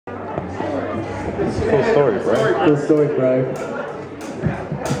Cool story, bro. Cool story, bro.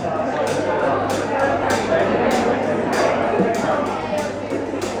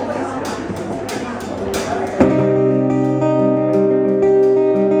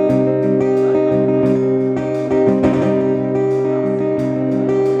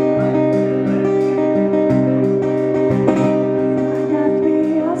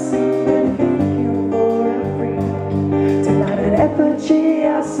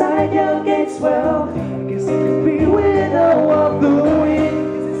 Outside your gates, well, I guess it could be with or walk the wind.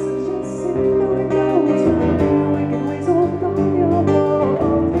 'Cause it's just sitting on the goes we can wait till from your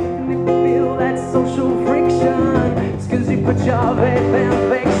wall. And if you feel that social friction, it's 'cause you put your faith and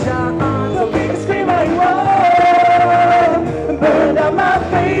fiction on. So we can scream like whoa, and burn out my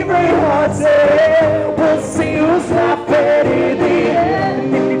favorite heartache. We'll see who's laughing in the end.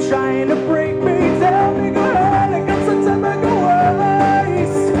 And if you're trying to break me down, go ahead and come sometime and go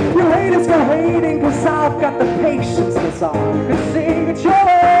waste. Your haters go hating, 'cause I've got the patience, 'cause I can sing at your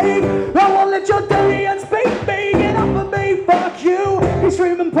age. I won't let your dirty and speak me, get off of me, fuck you. He's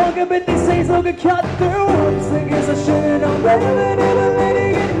screaming punk a bit, these things will get cut through. I'm thinking I shouldn't know better than ever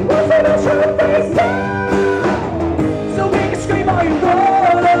letting it. What's it all true face down? So we can scream all you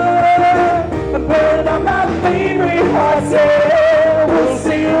want, and burn out my favorite heartache. We'll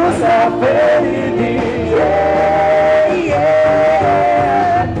see who's laughing in the end.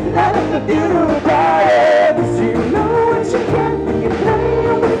 Light up the funeral pyre, 'cause you know what you can when you play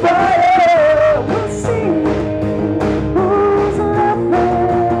on the fire. We'll see who's laughing.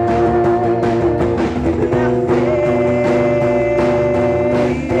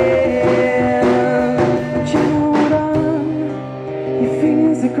 Hold on, your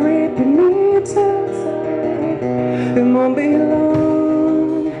fingers are gripping me too tight. It won't be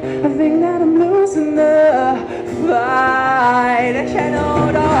long, I think that I'm losing the fight. I can't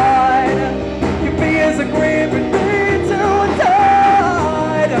hold on, your fingers are gripping me too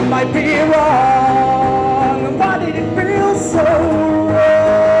tight. I might be wrong, why did it feel so wrong?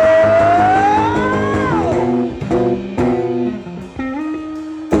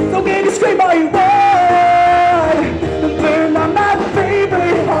 So can you scream all you want, and burn on my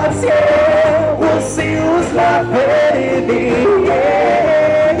favorite hearts, yeah. We'll see who's laughing in the end.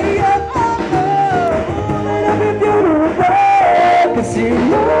 Light up your funeral pyre, 'cause you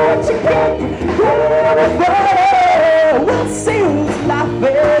know what you get, get on the fire. We'll see who's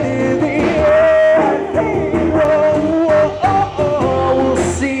laughing.